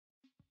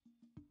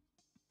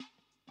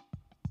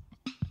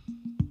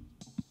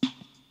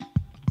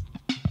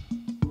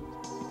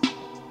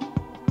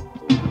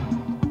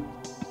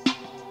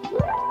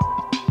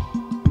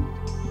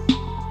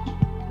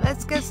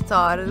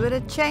started with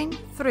a chain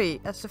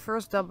 3 as the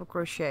first double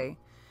crochet,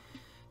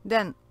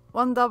 then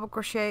 1 double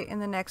crochet in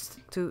the next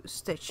 2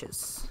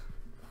 stitches.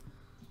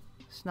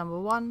 It's number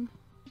 1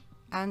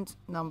 and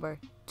number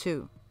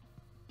 2.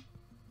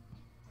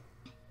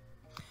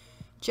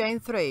 Chain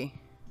 3,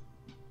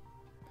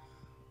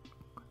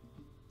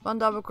 1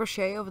 double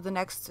crochet over the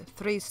next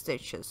 3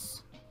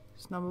 stitches.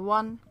 It's number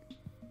 1,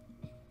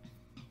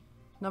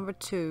 number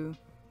 2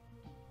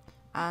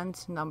 and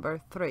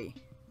number 3.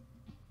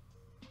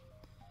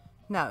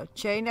 Now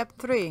chain up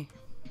 3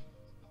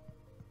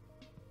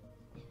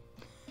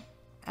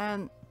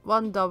 and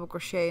 1 double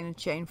crochet in a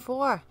chain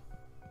 4,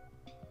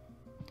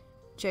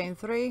 chain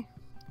 3,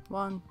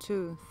 1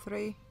 2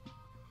 3,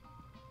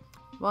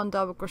 1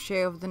 double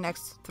crochet over the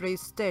next 3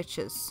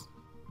 stitches.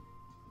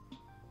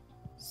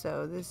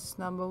 So this is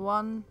number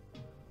 1,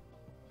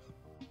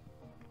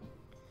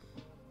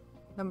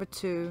 number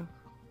 2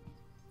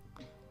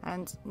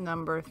 and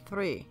number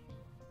 3.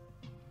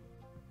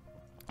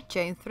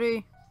 Chain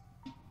 3.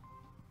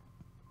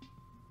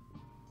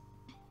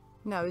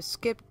 Now we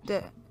skip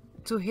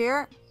to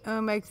here and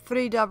we make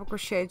 3 double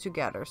crochet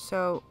together.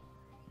 So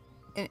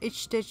in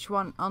each stitch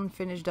 1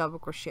 unfinished double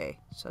crochet.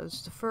 So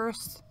it's the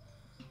first,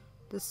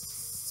 the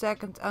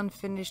second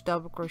unfinished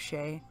double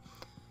crochet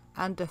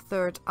and the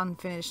third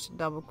unfinished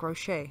double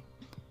crochet.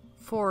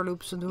 4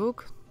 loops on the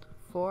hook,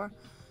 4,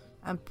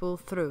 and pull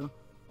through.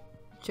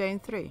 Chain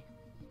 3,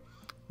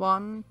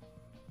 1,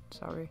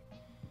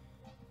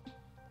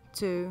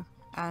 2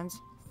 and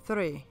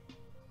 3.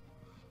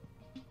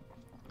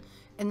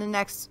 In the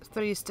next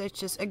 3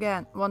 stitches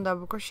again 1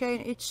 double crochet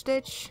in each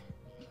stitch.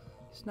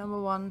 It's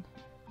number 1,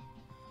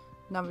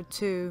 number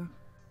 2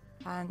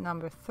 and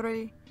number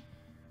 3.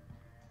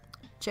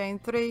 Chain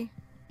 3.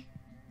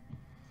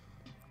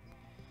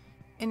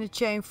 In the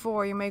chain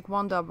 4 you make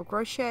 1 double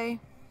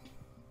crochet,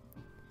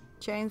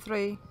 chain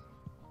 3,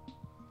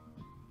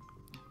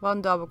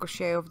 1 double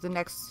crochet over the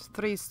next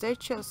 3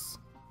 stitches.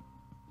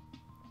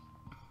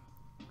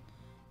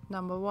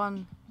 Number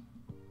 1,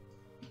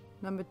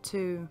 number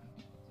 2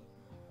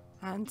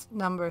 and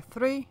number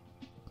 3.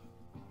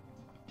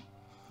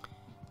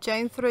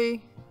 Chain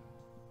 3.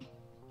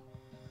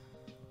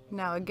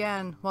 Now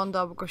again 1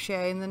 double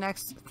crochet in the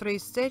next 3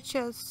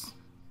 stitches.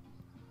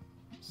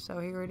 So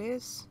here it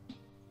is.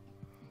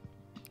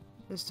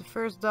 This is the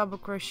first double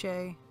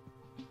crochet,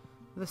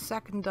 the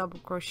second double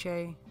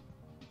crochet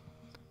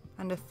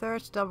and the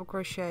third double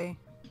crochet.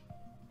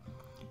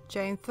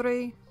 Chain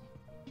 3.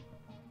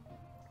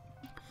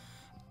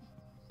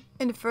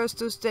 In the first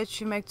 2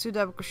 stitches you make 2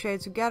 double crochet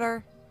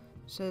together.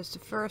 So it's the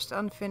first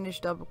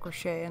unfinished double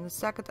crochet and the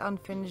second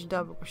unfinished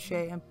double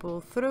crochet and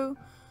pull through.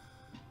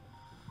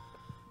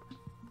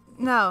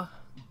 Now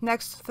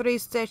next 3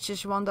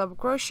 stitches 1 double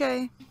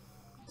crochet.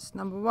 It's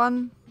number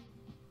 1,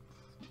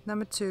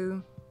 number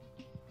 2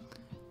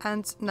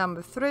 and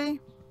number 3.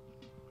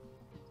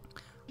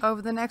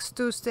 Over the next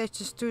 2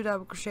 stitches 2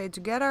 double crochet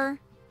together.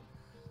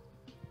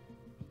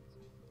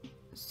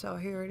 So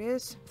here it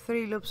is,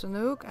 3 loops on the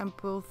hook and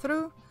pull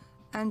through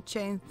and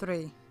chain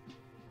 3.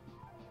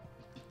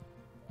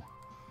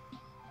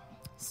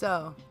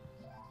 So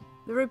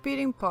the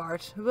repeating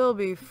part will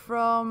be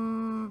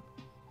from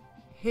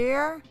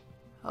here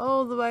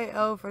all the way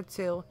over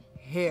till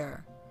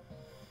here.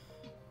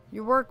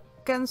 Your work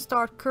can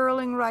start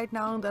curling right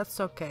now, and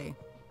that's okay.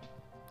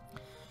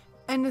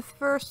 In the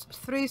first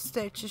 3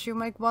 stitches you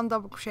make 1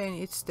 double crochet in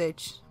each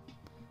stitch.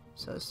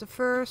 So it's the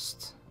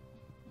first,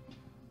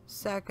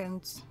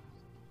 second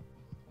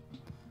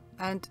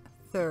and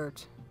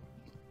third.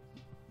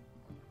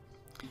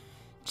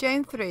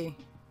 Chain 3,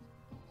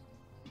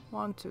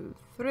 1 2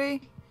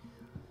 3,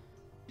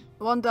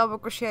 1 double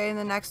crochet in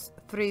the next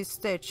 3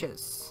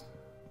 stitches.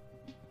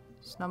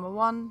 It's number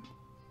 1,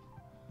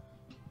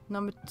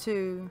 number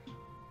 2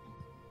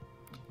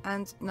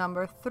 and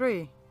number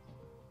 3.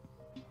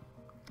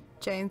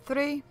 Chain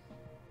 3,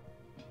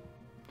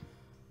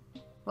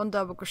 1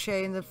 double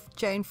crochet in the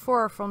chain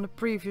 4 from the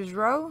previous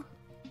row.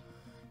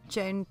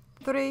 Chain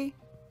 3,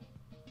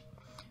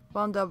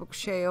 1 double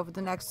crochet over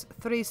the next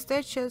 3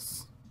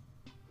 stitches.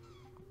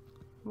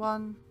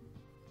 1,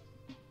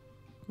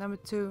 number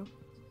 2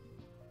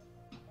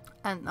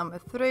 and number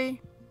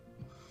 3.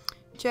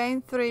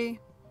 Chain 3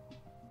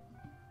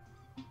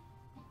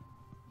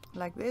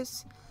 like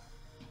this.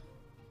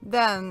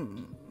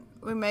 Then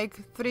we make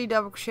 3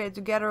 double crochet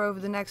together over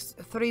the next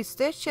 3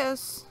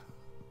 stitches.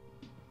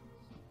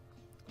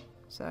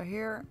 So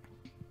here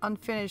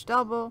unfinished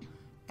double,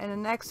 and the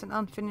next an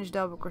unfinished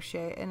double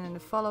crochet, and in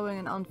the following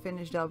an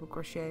unfinished double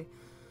crochet.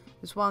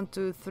 Just 1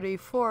 2 3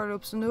 4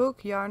 loops on the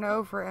hook, yarn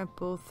over and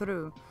pull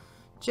through.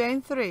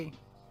 Chain 3,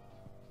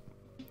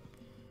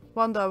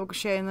 1 double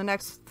crochet in the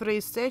next 3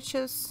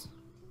 stitches.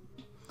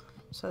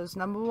 So it's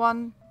number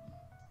 1,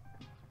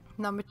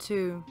 number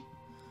 2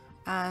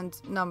 and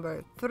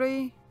number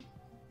 3.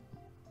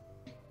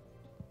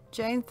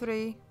 Chain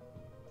 3,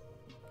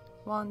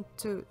 1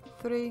 2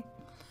 3,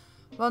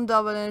 1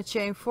 double in a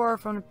chain 4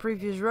 from the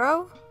previous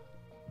row.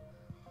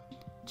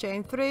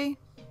 Chain 3,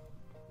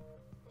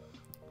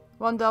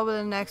 1 double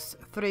in the next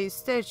 3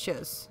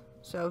 stitches.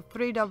 So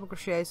 3 double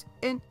crochets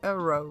in a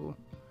row.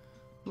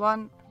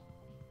 1,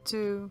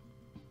 2,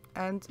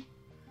 and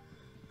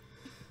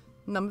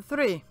number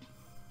 3.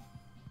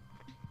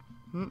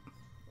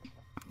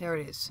 There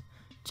it is.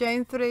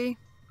 Chain 3,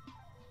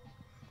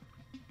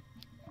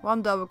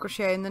 1 double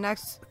crochet in the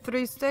next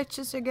 3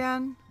 stitches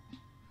again.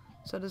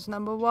 So that's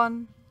number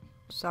 1.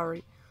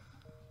 Sorry.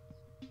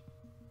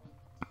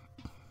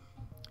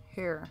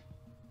 Here.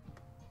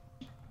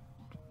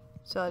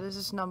 So this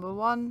is number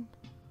 1,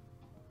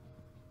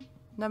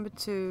 number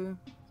 2,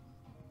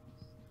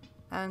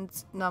 and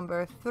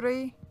number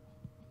 3.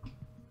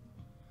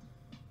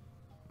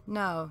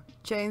 Now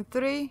chain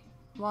 3,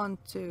 1,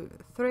 2,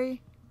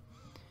 3.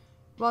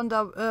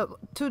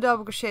 2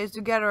 double crochets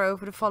together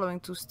over the following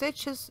 2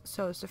 stitches.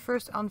 So it's the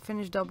first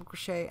unfinished double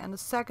crochet and the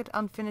second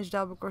unfinished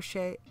double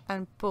crochet,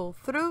 and pull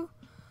through.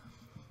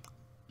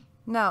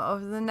 Now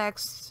over the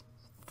next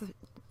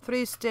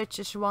 3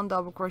 stitches, 1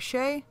 double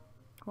crochet,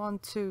 1,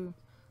 2,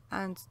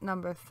 and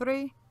number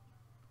 3,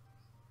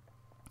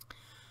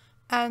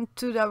 and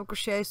 2 double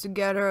crochets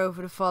together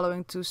over the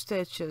following 2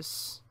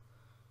 stitches,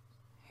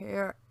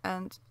 here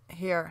and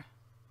here.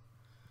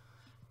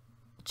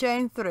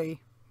 Chain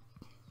 3.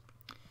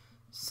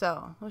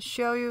 So I'll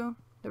show you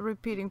the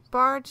repeating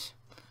part.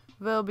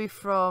 Will be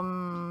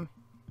from,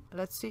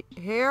 let's see,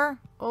 here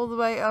all the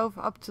way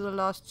over up to the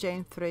last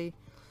chain 3.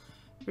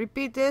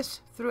 Repeat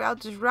this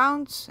throughout this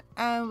round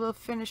and we'll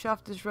finish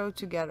off this row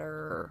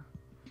together.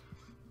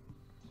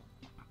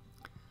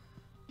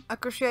 I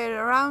crocheted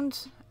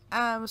around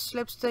and we'll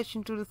slip stitch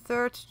into the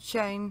 3rd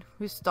chain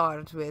we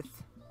started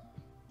with.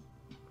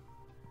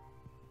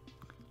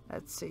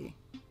 Let's see.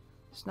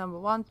 It's number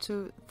 1,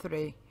 2,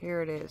 3.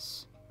 Here it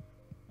is.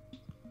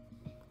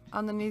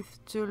 Underneath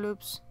 2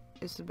 loops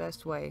is the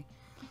best way.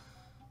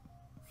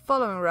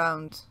 Following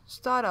round,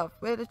 start off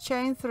with a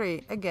chain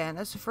 3 again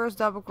as the first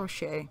double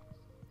crochet.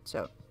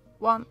 So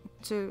 1,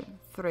 2,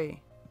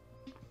 3.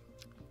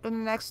 In the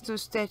next 2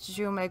 stitches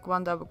you make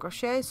 1 double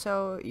crochet,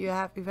 so you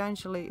have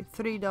eventually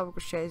 3 double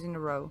crochets in a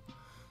row.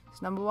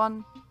 It's number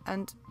 1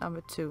 and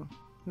number 2.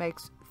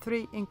 Makes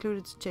 3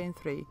 included chain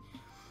 3.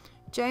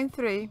 Chain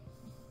 3,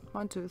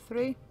 1, 2,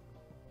 3.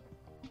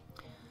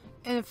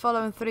 In the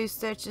following 3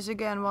 stitches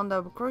again 1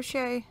 double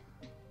crochet.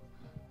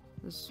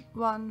 This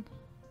 1,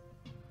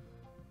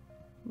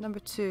 number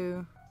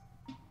 2,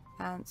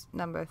 and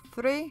number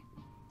 3.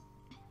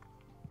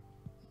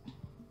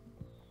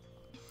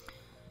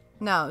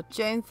 Now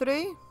chain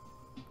 3,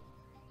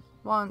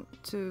 1,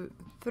 2,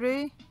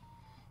 3.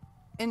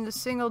 In the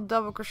single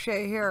double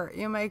crochet here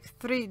you make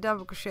 3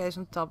 double crochets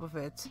on top of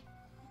it.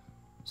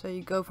 So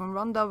you go from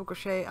 1 double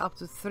crochet up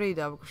to 3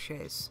 double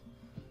crochets.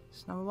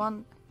 It's number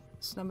 1,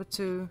 it's number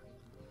 2,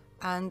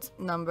 and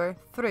number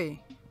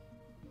 3.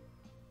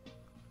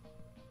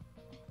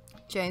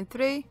 Chain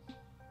 3.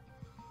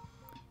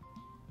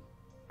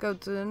 Go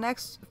to the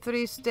next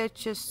 3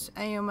 stitches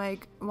and you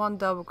make 1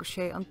 double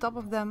crochet on top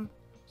of them.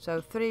 So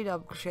 3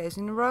 double crochets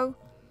in a row.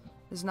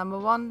 This is number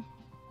 1,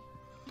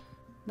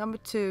 number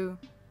 2,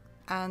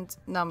 and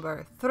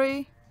number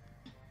 3.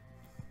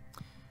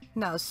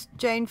 Now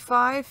chain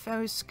 5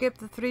 and we skip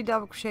the 3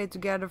 double crochet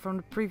together from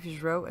the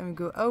previous row and we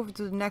go over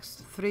to the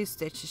next 3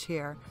 stitches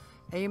here.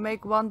 And you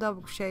make 1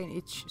 double crochet in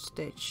each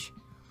stitch.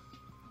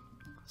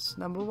 It's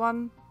number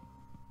 1,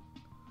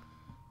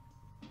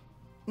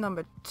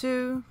 number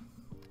 2,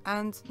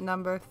 and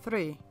number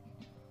 3.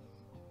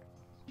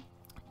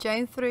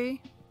 Chain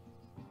 3.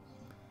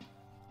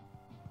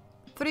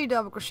 3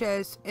 double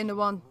crochets in the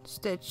 1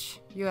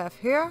 stitch you have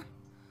here.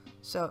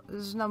 So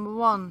this is number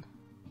 1,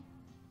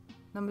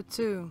 number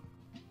 2,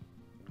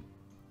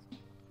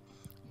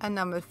 and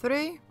number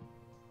 3.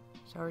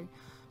 Sorry,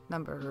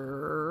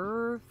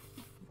 number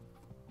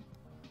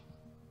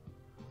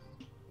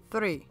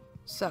 3.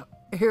 So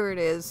here it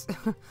is.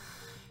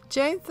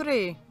 Chain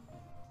 3.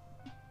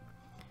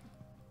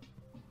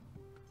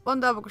 1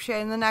 double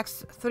crochet in the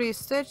next 3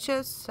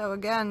 stitches. So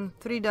again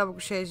 3 double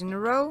crochets in a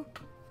row.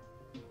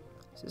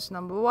 This is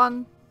number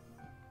 1,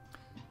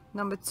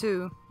 number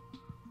 2,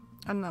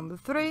 and number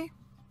 3.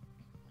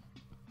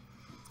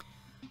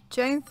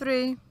 Chain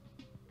 3.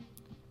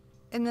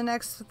 In the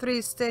next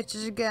 3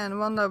 stitches again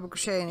 1 double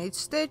crochet in each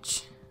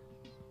stitch.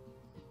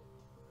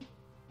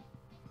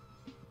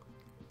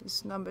 This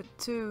is number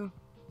 2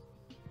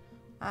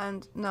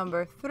 and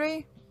number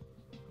 3.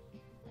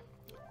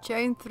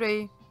 Chain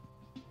 3.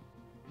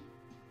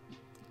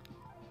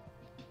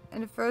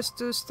 In the first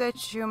 2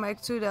 stitches you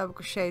make 2 double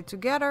crochet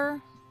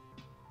together.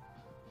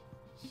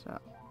 So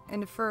in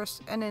the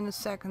first and in the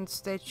second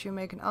stitch you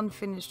make an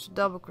unfinished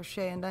double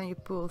crochet and then you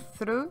pull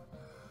through.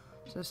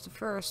 So it's the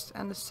first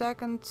and the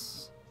second,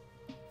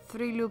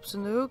 3 loops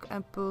in the hook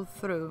and pull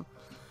through.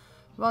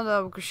 1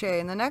 double crochet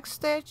in the next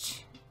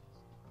stitch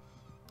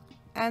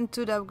and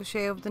 2 double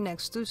crochet of the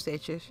next 2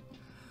 stitches.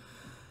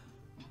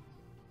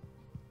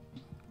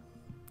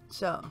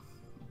 So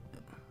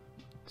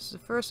this is the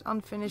first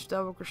unfinished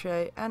double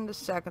crochet and the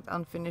second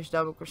unfinished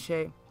double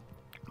crochet.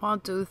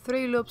 1, 2,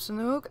 3 loops in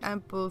the hook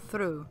and pull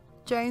through.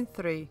 Chain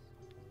 3.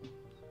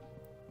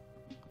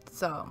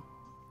 So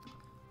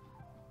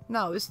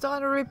now we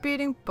start a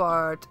repeating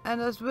part,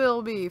 and this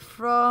will be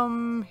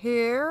from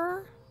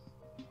here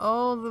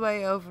all the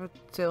way over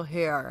till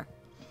here.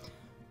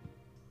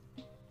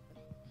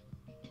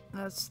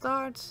 Let's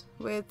start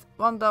with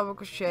 1 double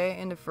crochet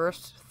in the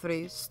first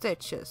 3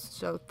 stitches.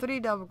 So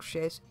 3 double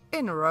crochets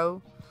in a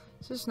row.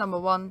 This is number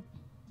 1,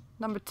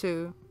 number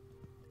 2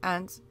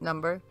 and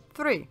number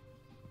 3.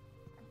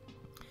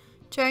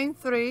 Chain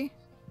 3.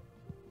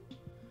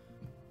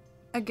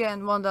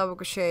 Again 1 double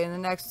crochet in the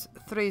next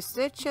 3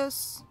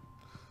 stitches.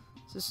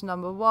 This is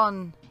number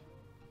 1,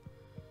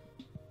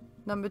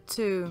 number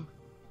 2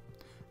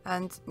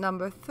 and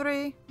number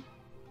 3.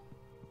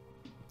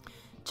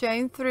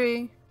 Chain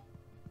 3.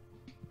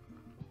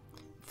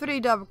 3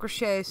 double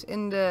crochets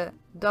in the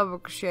double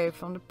crochet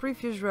from the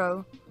previous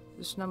row.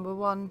 This is number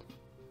 1,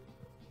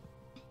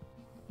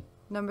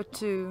 number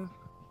 2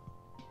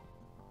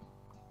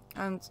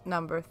 and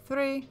number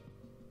 3.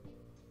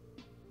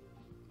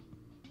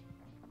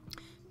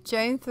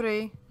 Chain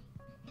 3.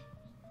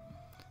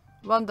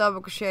 1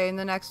 double crochet in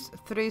the next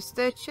 3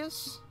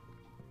 stitches.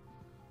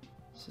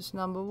 This is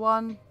number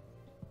 1,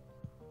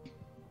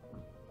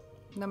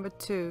 number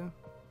 2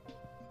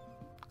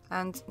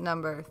 and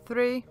number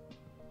 3.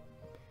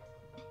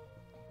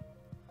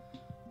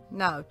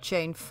 Now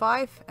chain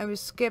 5, and we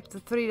skip the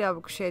 3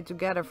 double crochet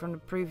together from the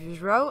previous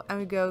row, and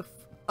we go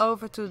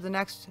over to the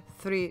next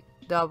 3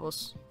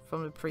 doubles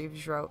from the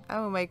previous row,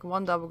 and we make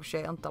 1 double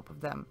crochet on top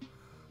of them.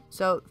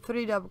 So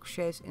 3 double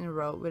crochets in a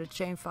row with a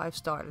chain 5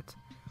 started.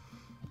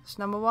 It's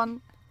number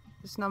 1,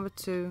 it's number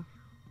 2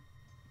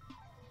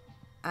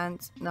 and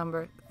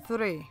number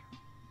 3.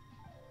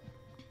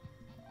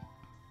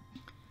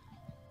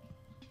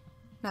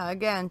 Now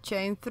again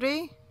chain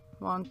 3,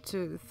 1,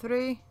 2,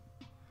 3.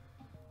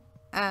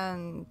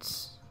 And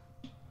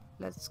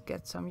let's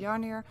get some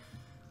yarn here.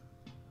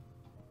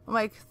 We'll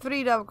make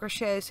 3 double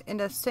crochets in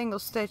that single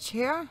stitch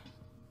here.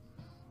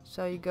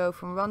 So you go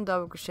from 1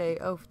 double crochet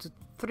over to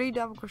 3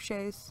 double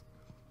crochets.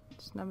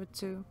 It's number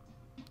 2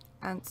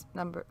 and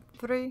number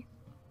 3.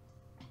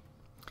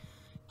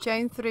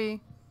 Chain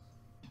 3.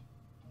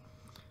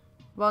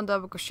 1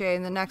 double crochet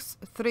in the next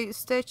 3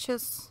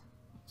 stitches.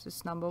 This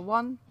is number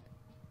 1,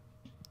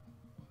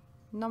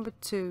 number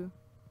 2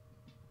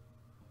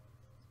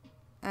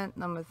 and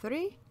number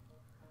 3.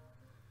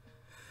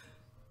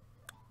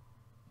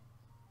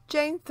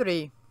 Chain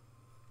 3.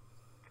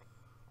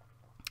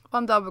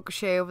 1 double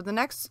crochet over the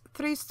next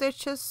 3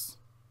 stitches.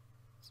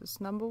 This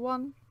is number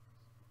 1,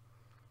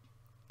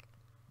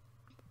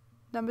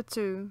 number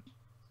 2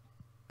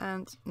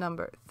 and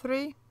number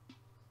 3.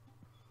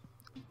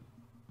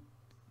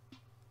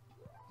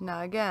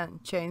 Now again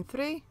chain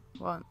 3,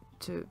 1,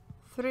 2,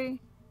 3.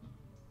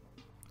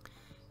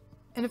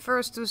 In the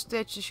first 2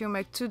 stitches you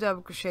make 2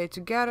 double crochet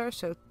together,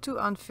 so 2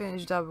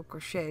 unfinished double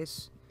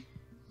crochets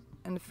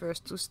in the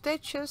first 2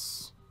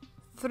 stitches,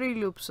 3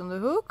 loops on the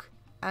hook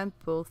and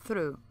pull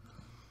through.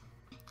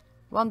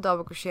 1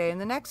 double crochet in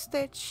the next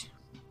stitch,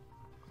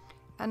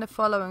 and the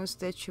following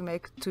stitch you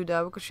make 2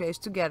 double crochets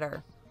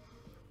together.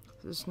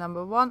 This is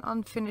number 1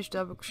 unfinished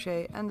double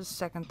crochet and the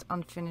second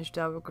unfinished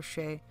double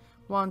crochet.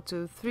 1,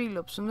 2, 3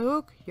 loops on the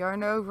hook,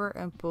 yarn over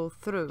and pull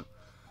through.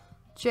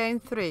 Chain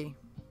 3.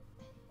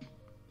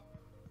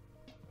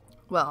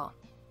 Well,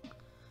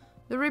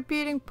 the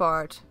repeating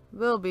part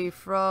will be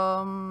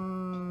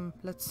from,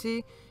 let's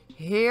see,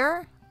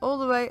 here all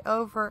the way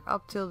over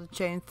up till the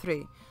chain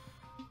 3.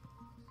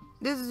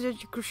 This is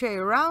that you crochet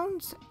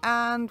around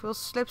and we'll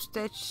slip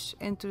stitch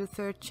into the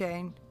 3rd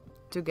chain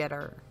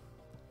together.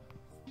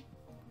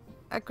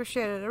 I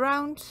crocheted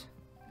around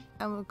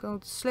and we're going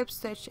to slip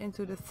stitch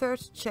into the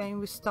 3rd chain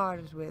we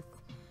started with.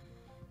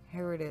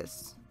 Here it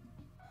is.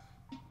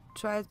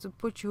 Try to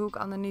put your hook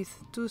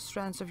underneath 2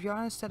 strands of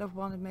yarn instead of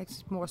 1, it makes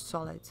it more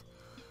solid.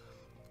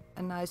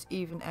 A nice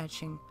even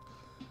edging.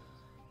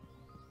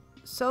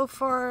 So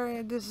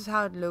far this is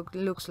how it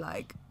looks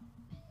like.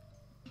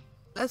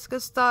 Let's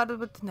get started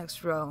with the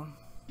next row.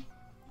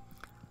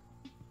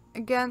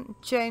 Again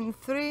chain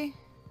 3,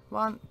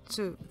 1,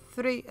 2,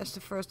 3 as the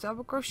first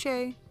double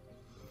crochet,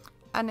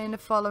 and in the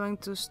following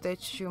 2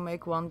 stitches you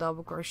make 1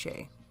 double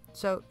crochet.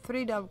 So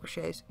 3 double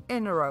crochets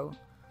in a row.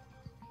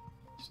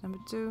 That's number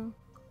 2.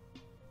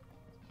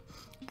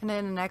 And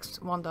then the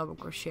next 1 double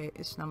crochet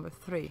is number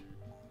 3.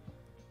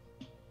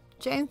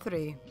 Chain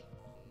 3.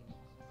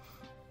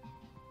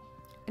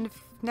 In the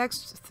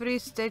next 3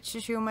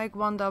 stitches you make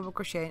 1 double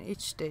crochet in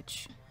each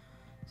stitch.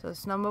 So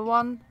it's number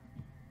 1,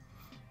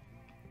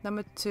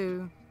 number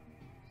 2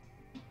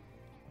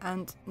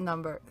 and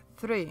number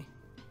 3.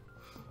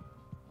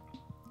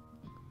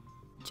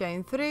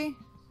 Chain 3,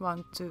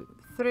 1, 2,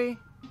 3.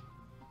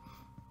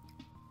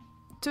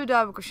 2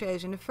 double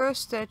crochets in the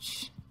first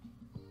stitch,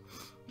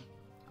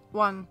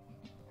 1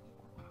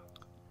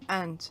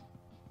 and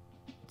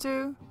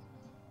 2,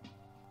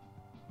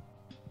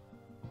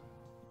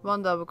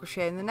 1 double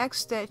crochet in the next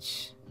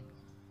stitch,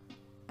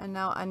 and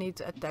now I need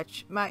to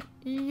attach my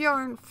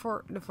yarn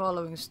for the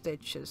following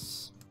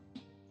stitches.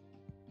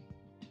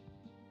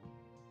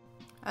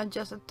 I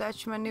just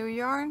attach my new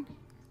yarn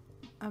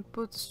and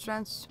put the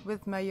strands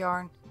with my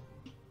yarn,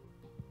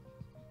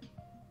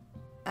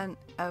 and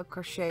I'll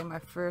crochet my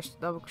first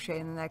double crochet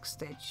in the next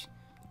stitch.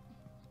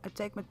 I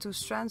take my 2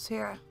 strands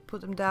here,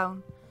 put them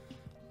down,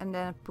 and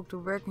then I put the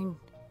working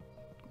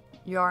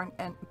yarn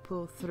and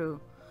pull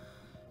through.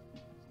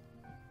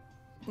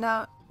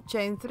 Now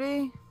chain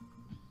 3.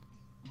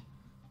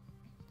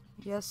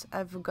 Yes,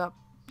 I forgot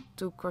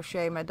to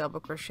crochet my double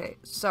crochet,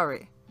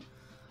 sorry.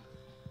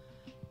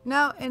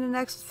 Now in the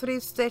next 3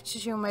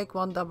 stitches you make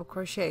 1 double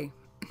crochet.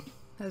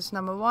 That's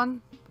number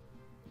 1,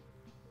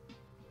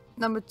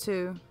 number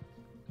 2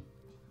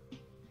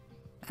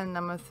 and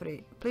number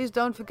 3. Please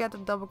don't forget the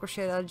double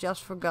crochet that I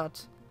just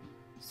forgot.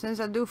 Since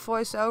I do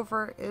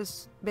voiceover,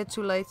 it's a bit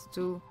too late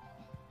to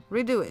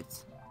redo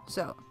it.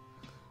 So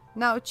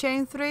now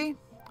chain 3,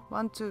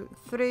 1, 2,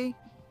 3.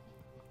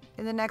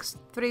 In the next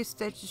 3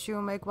 stitches you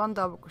will make 1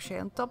 double crochet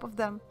on top of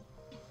them.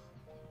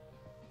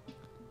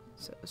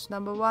 So it's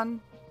number 1,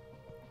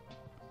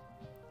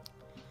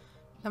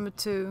 number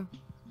 2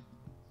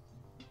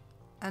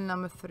 and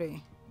number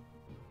 3.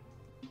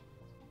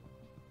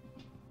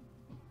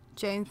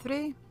 Chain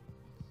 3,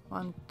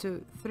 1,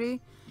 2,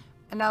 3.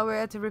 And now we're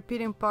at the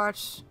repeating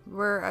parts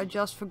where I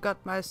just forgot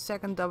my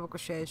second double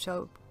crochet,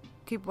 so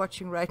keep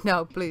watching right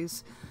now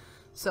please.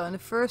 So in the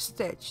first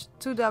stitch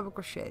 2 double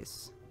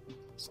crochets,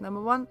 it's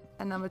number 1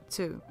 and number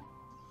 2.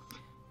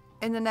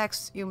 In the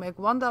next you make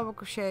 1 double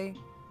crochet,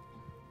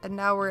 and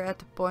now we're at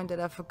the point that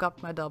I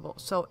forgot my double.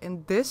 So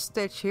in this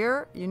stitch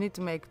here you need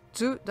to make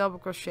 2 double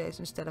crochets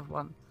instead of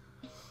 1.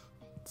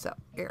 So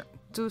here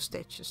 2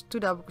 stitches, 2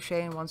 double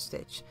crochet in 1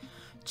 stitch.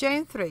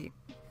 Chain 3,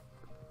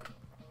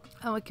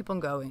 and we keep on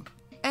going.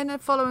 And in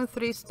the following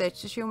 3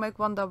 stitches you make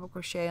 1 double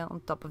crochet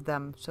on top of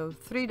them. So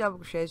 3 double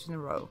crochets in a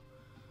row.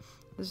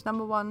 This is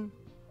number 1,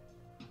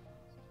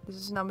 this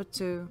is number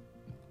 2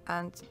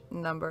 and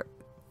number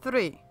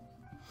 3.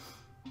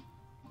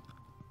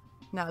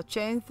 Now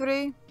chain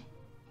 3.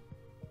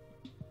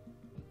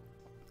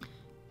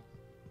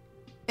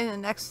 In the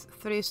next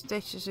 3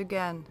 stitches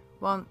again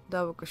 1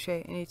 double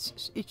crochet in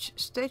each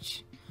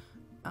stitch.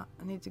 I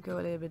need to go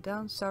a little bit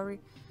down, sorry.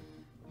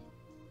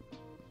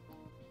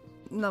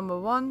 Number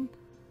 1,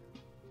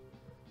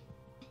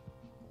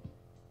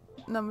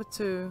 number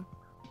 2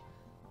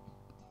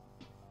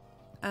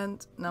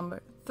 and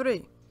number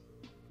 3.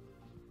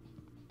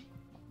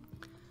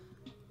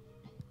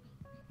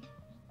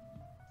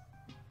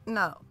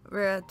 Now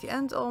we're at the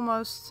end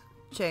almost.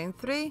 Chain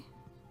 3,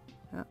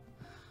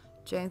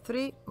 chain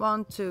 3,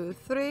 1, 2,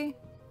 3,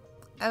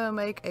 and we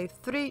make a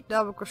 3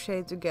 double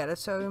crochet together.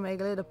 So we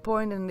make a little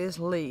point in this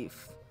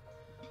leaf.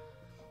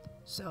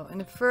 So in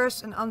the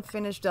first an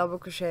unfinished double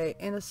crochet,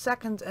 in the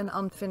second an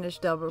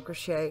unfinished double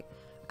crochet,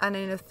 and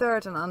in the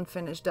third an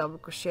unfinished double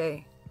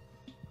crochet.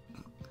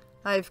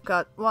 I've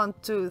got 1,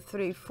 2,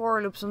 3,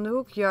 4 loops on the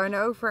hook, yarn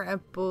over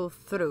and pull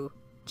through.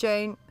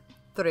 Chain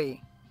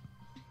 3.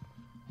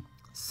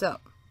 So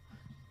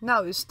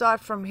now we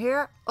start from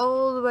here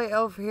all the way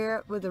over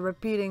here with the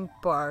repeating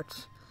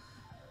part.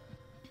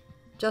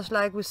 Just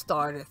like we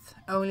started,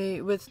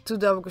 only with 2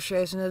 double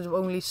crochets and the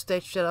only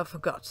stitch that I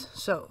forgot.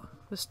 So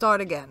we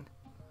start again.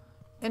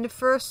 In the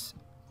first,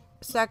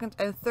 second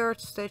and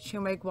third stitch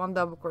you make 1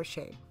 double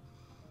crochet.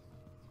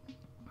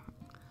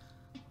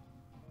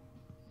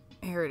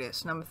 Here it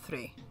is, number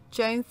 3.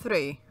 Chain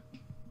 3.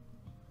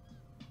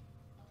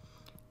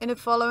 In the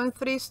following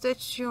 3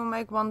 stitches you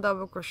make 1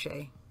 double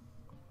crochet.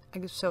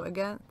 So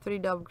again 3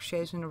 double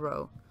crochets in a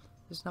row.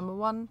 This is number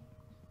 1,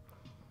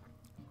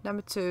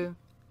 number 2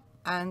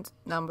 and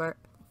number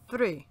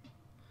 3.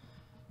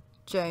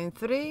 Chain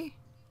 3.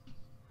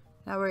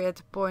 Now we're at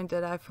the point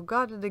that I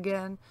forgot it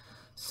again.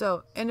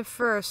 So in the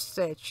first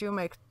stitch you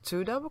make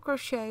 2 double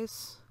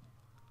crochets.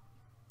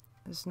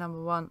 This is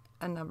number 1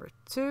 and number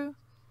 2.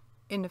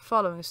 In the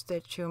following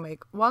stitch you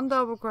make 1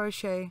 double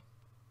crochet.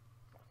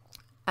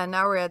 And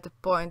now we're at the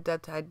point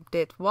that I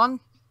did 1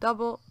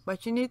 double,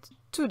 but you need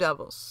 2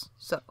 doubles.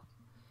 So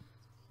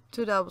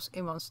 2 doubles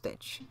in 1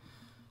 stitch.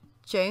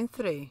 Chain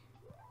 3.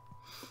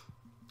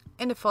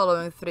 In the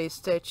following 3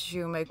 stitches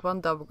you make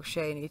 1 double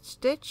crochet in each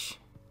stitch.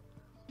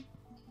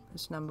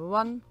 That's number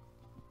 1,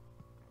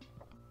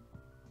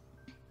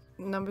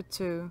 number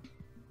 2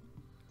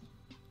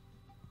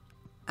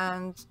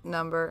 and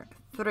number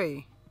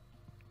 3.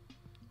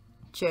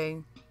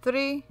 Chain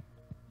 3.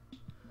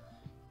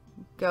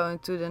 Go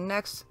into the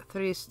next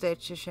 3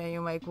 stitches and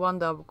you make 1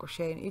 double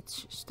crochet in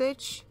each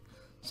stitch.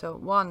 So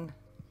 1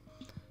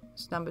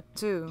 is number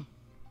 2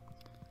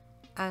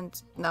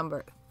 and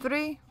number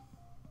 3.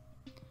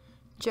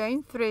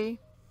 Chain 3.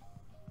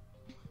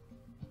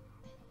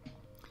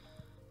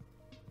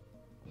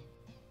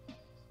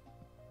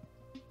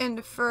 In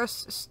the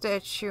first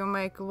stitch you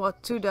make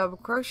 2 double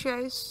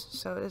crochets.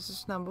 So this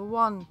is number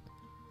 1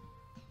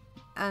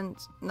 and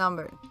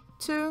number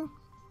 2.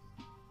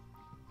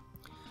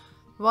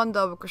 1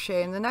 double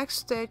crochet in the next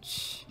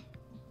stitch,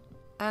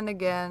 and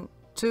again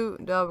 2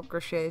 double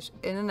crochets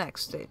in the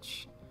next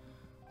stitch.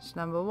 It's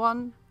number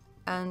 1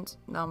 and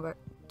number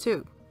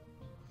 2.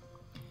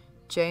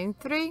 Chain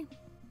 3.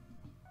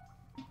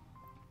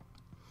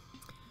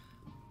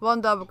 1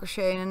 double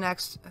crochet in the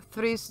next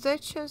 3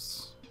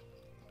 stitches.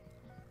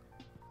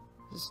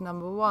 This is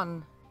number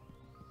 1,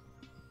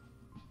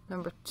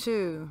 number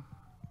 2,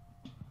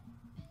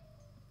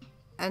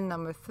 and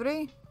number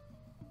 3.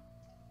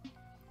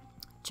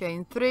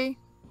 Chain 3,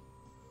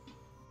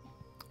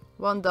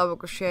 1 double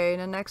crochet in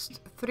the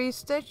next 3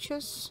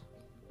 stitches.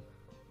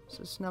 This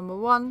is number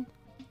 1,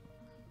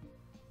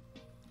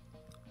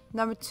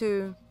 number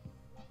 2,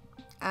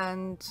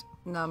 and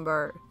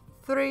number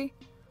 3.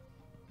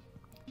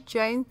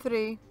 Chain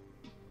 3.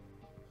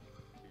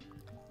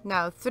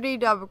 Now 3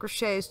 double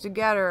crochets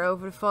together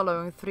over the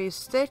following 3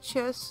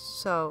 stitches.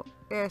 So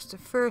here's the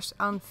first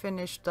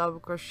unfinished double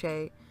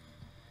crochet,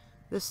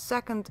 the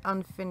second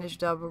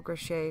unfinished double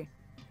crochet,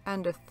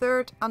 and the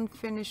third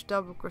unfinished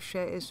double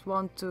crochet is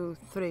 1, 2,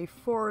 3,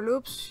 4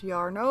 loops,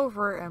 yarn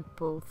over and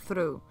pull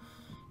through.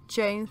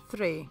 Chain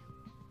 3.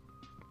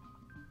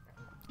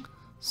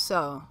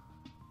 So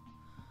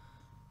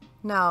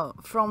now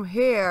from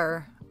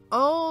here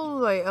all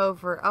the way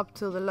over up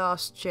till the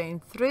last chain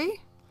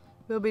 3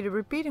 will be the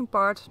repeating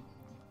part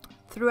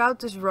throughout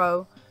this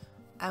row,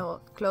 and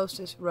we'll close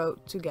this row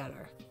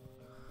together.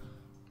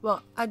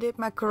 Well, I did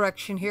my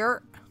correction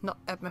here, not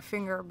at my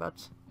finger,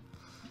 but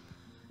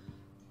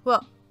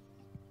well,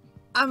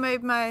 I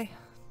made my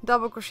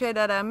double crochet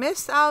that I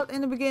missed out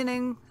in the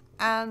beginning,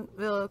 and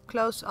we'll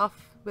close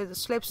off with a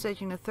slip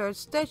stitch in the 3rd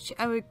stitch,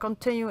 and we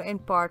continue in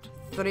part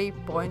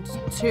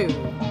 3.2. See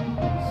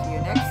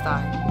you next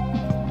time.